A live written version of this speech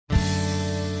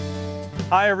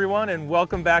Hi everyone, and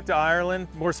welcome back to Ireland.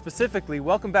 More specifically,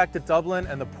 welcome back to Dublin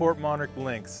and the Portmarnock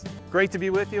Links. Great to be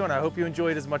with you, and I hope you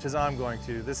enjoyed as much as I'm going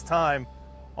to, this time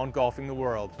on Golfing the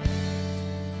World.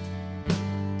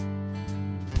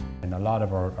 And a lot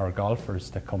of our golfers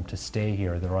that come to stay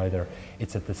here,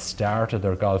 it's at the start of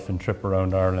their golfing trip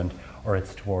around Ireland or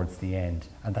it's towards the end.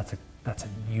 And that's a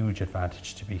huge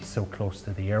advantage to be so close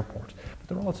to the airport. But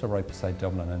they're also right beside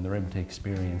Dublin and they're able to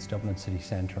experience Dublin city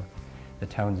centre, the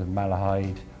towns of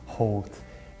Malahide, Howth,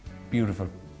 beautiful,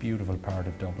 beautiful part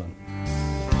of Dublin.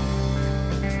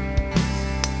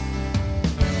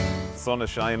 The sun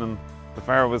is shining, the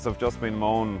fairways have just been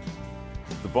mown,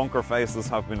 the bunker faces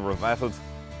have been revetted.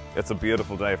 It's a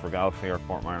beautiful day for golf here at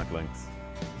Portmarnock Links.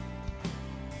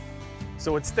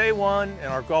 So it's day one in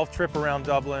our golf trip around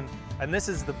Dublin, and this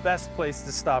is the best place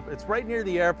to stop. It's right near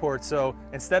the airport, so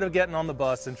instead of getting on the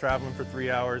bus and traveling for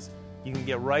 3 hours, you can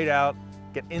get right out,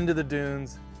 get into the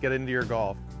dunes, get into your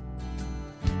golf.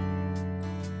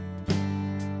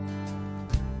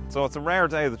 So it's a rare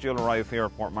day that you'll arrive here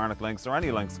at Portmarnock Links, or any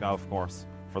links golf course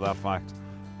for that fact,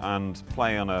 and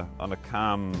play on a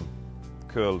calm,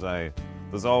 cool day.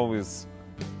 There's always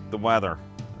the weather,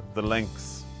 the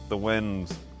links, the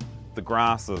wind, the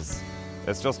grasses.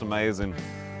 It's just amazing.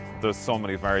 There's so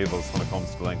many variables when it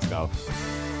comes to links golf.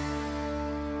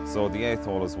 So the 8th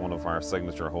hole is one of our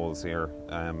signature holes here.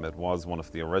 It was one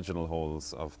of the original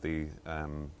holes of the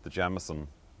Jameson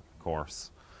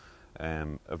course.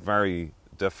 A very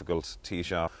difficult tee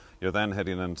shot. You're then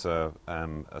heading into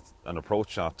an approach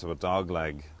shot to a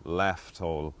dogleg left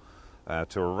hole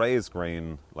to a raised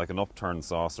green, like an upturned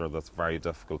saucer that's very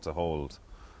difficult to hold.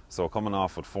 So coming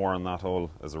off at 4 on that hole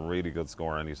is a really good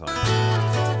score anytime.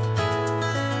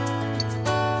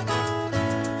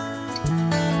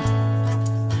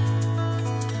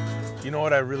 You know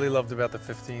what I really loved about the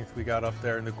 15th? We got up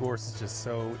there and the gorse is just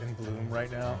so in bloom right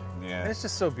now. Yeah. And it's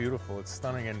just so beautiful. It's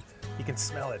stunning, and you can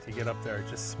smell it. You get up there, it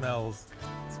just smells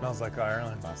like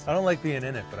Ireland. I don't like being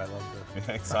in it, but I love to.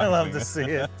 Yeah, exactly. I love to see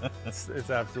it. It's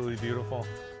absolutely beautiful.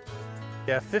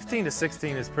 Yeah, 15 to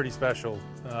 16 is pretty special.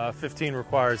 15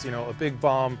 requires, a big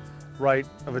bomb right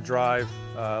of a drive,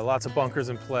 lots of bunkers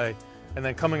in play, and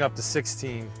then coming up to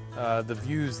 16, the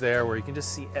views there where you can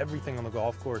just see everything on the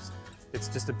golf course. It's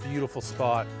just a beautiful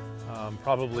spot,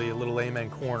 probably a little amen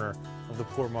corner of the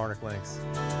Portmarnock Links.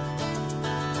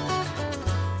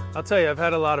 I'll tell you, I've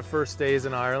had a lot of first days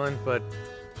in Ireland, but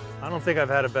I don't think I've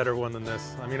had a better one than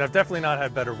this. I mean, I've definitely not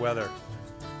had better weather,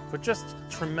 but just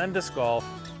tremendous golf.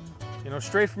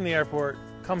 Straight from the airport,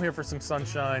 come here for some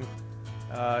sunshine.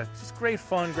 Just great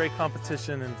fun, great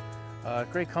competition,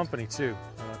 and great company too.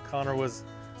 Connor was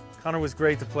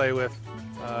great to play with.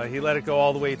 He let it go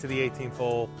all the way to the 18th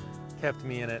hole. Kept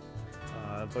me in it,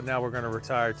 but now we're going to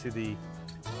retire to the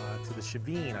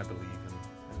Shebeen, I believe,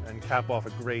 and cap off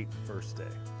a great first day.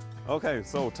 Okay,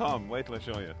 so Tom, wait till I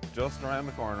show you. Just around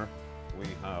the corner, we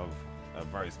have a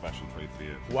very special treat for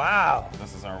you. Wow!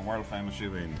 This is our world famous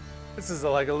Shebeen. This is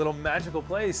like a little magical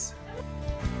place.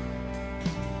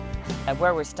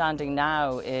 Where we're standing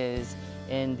now is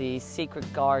in the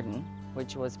secret garden,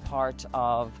 which was part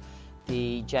of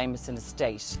the Jameson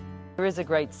estate. There is a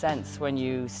great sense when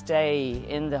you stay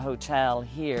in the hotel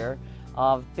here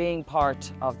of being part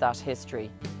of that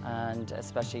history, and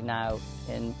especially now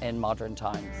in modern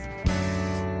times.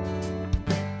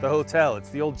 The hotel, it's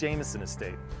the old Jameson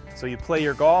estate. So you play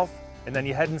your golf and then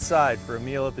you head inside for a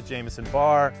meal at the Jameson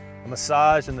bar, a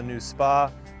massage in the new spa.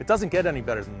 It doesn't get any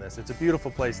better than this. It's a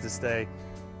beautiful place to stay.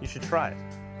 You should try it.